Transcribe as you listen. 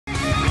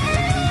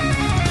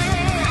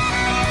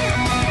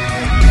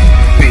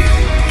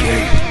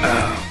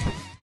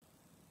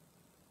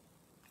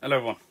Hello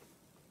everyone,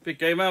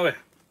 BigGameAl here,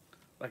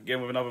 back again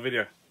with another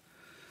video.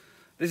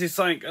 This is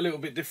something a little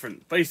bit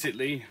different.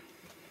 Basically,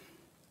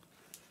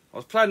 I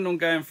was planning on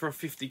going for a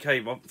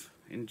 50k month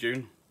in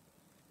June,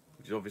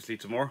 which is obviously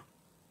tomorrow.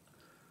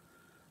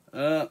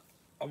 I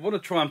want to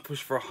try and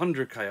push for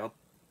 100k. I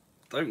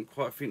don't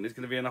quite think there's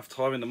going to be enough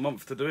time in the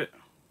month to do it.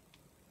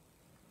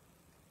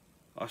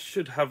 I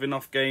should have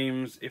enough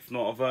games. If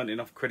not, I've earned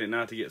enough credit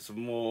now to get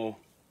some more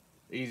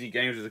easy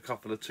games. There's a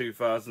couple of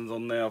 2000s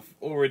on there. I've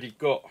already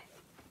got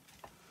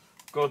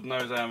God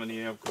knows how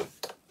many. I've got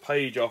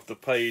page after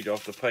page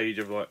after page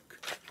of like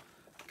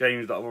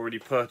games that I've already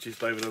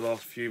purchased over the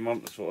last few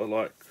months. Sort of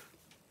like,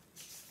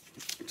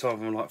 some of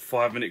them are like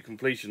 5-minute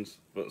completions,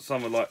 but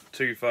some are like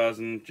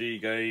 2000 G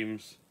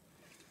games.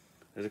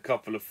 There's a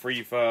couple of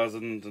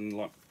 3000 and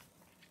like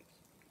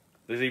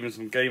there's even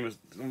some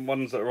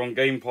ones that are on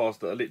Game Pass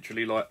that are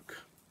literally like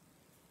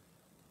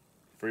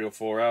 3 or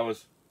 4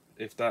 hours,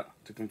 if that,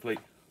 to complete.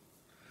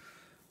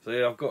 So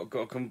yeah, I've got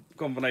a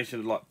combination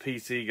of like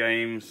PC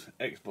games,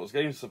 Xbox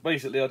games. So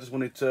basically I just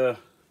wanted to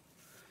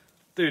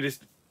do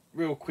this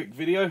real quick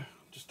video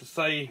just to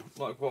say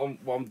like what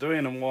I'm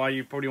doing and why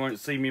you probably won't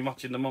see me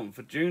much in the month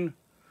of June.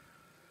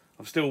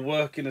 I'm still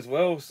working as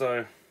well,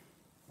 so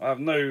I have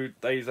no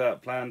days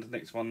out planned.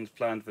 Next one's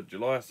planned for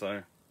July,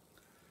 so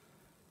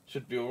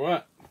should be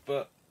alright.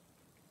 But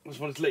I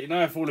just wanted to let you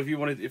know, if any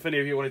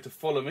of you wanted to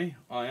follow me,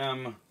 I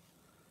am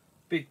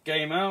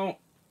BigGameAl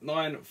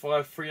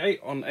 9538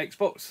 on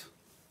Xbox.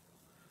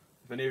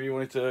 If any of you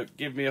wanted to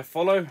give me a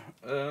follow,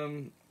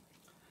 and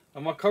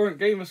my current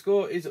gamer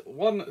score is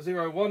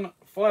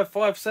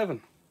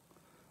 101557.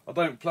 I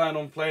don't plan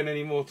on playing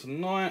any more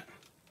tonight.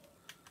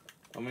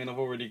 I mean, I've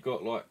already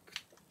got like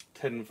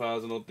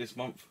 10,000 odd this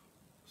month,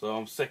 so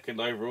I'm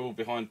second overall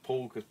behind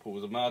Paul, because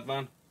Paul's a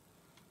madman.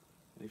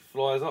 He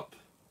flies up.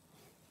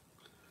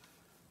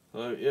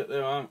 So yeah,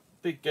 there I am,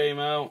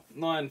 BigGameAl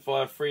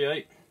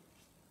 9538.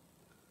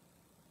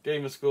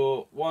 Gamer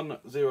score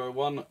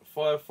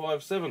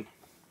 101557,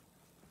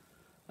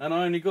 and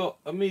I only got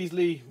a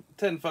measly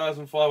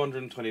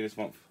 10,520 this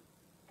month.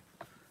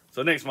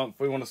 So next month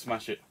we want to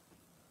smash it.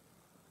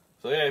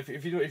 So yeah,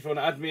 if you want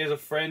to add me as a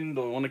friend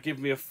or want to give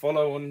me a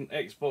follow on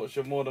Xbox,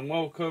 you're more than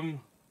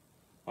welcome.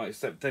 I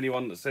accept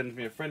anyone that sends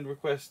me a friend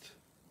request.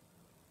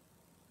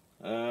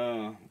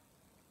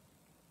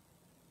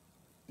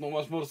 Not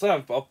much more to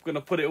say, but I'm going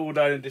to put it all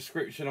down in the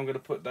description. I'll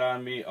put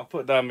down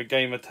my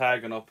gamer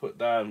tag, and I'll put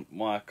down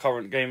my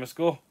current gamer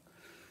score,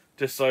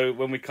 just so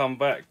when we come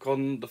back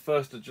on the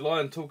 1st of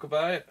July and talk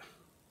about it,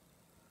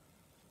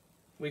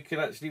 we can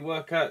actually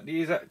work out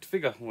the exact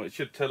figure. Well, it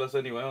should tell us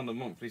anyway on the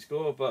monthly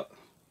score, but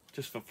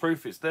just for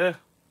proof it's there.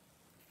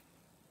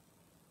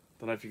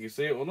 Don't know if you can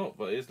see it or not,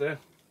 but it is there.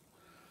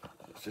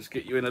 Let's just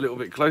get you in a little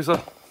bit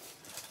closer.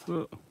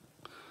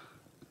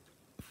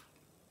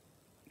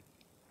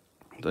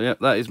 So yeah,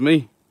 that is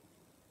me.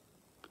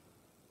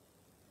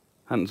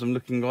 Handsome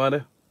looking guy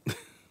there.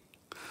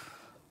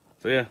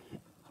 So yeah,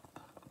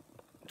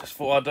 just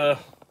thought I'd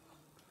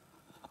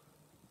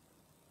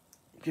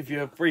give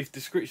you a brief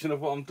description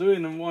of what I'm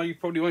doing and why you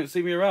probably won't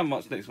see me around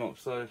much next month.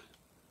 So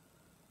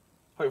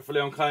hopefully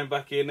I'm coming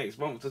back here next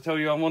month to tell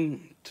you I'm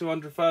on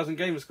 200,000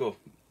 gamer score.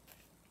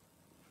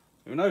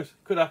 Who knows?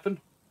 Could happen.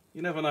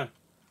 You never know.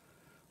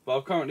 But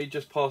I've currently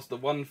just passed the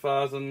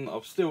 1,000.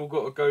 I've still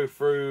got to go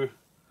through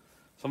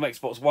some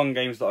Xbox One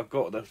games that I've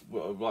got that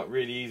are like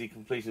really easy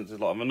completions. There's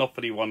like a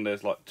Monopoly one,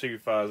 there's like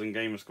 2,000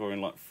 gamer score in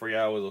like 3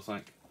 hours or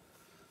something.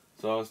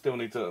 So I still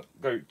need to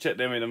go check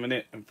them in a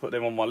minute and put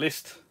them on my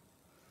list.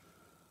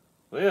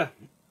 But yeah,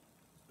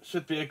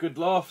 should be a good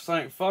laugh,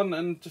 something fun,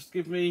 and just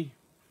get me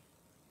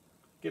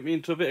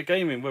into a bit of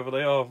gaming, whether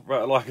they are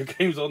right-alike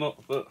games or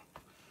not. But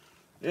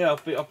yeah,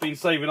 I've been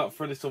saving up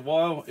for this a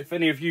while. If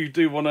any of you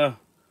do want to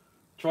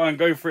try and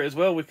go for it as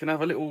well, we can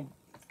have a little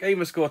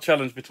gamer score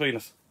challenge between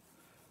us,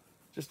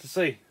 just to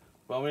see.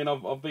 But I mean,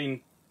 I've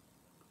been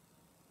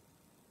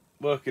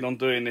working on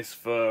doing this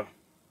for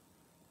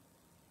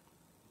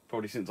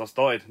probably since I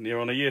started, near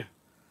on a year.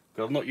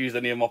 Because I've not used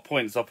any of my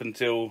points up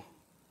until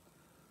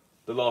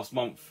the last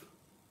month,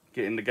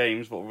 getting the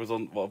games what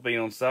have been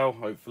on sale.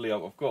 Hopefully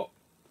I've got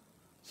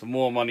some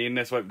more money in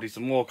this. Hopefully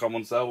some more come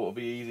on sale. What'll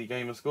be easy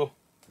gamer score.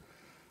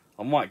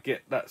 I might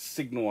get that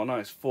Signal. I know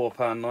it's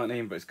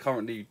 £4.19, but it's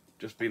currently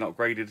just been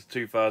upgraded to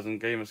 2,000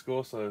 gamer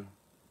score. So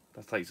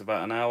that takes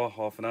about an hour,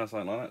 half an hour,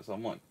 something like that. So I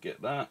might get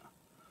that.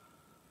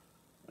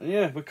 And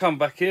yeah, we'll come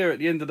back here at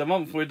the end of the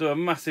month. We'll do a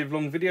massive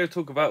long video,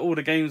 talk about all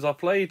the games I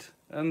played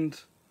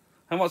and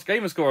how much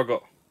gamer score I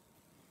got.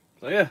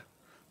 So yeah,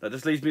 that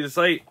just leaves me to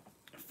say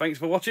thanks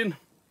for watching,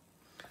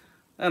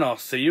 and I'll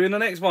see you in the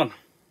next one.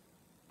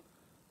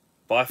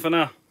 Bye for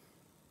now.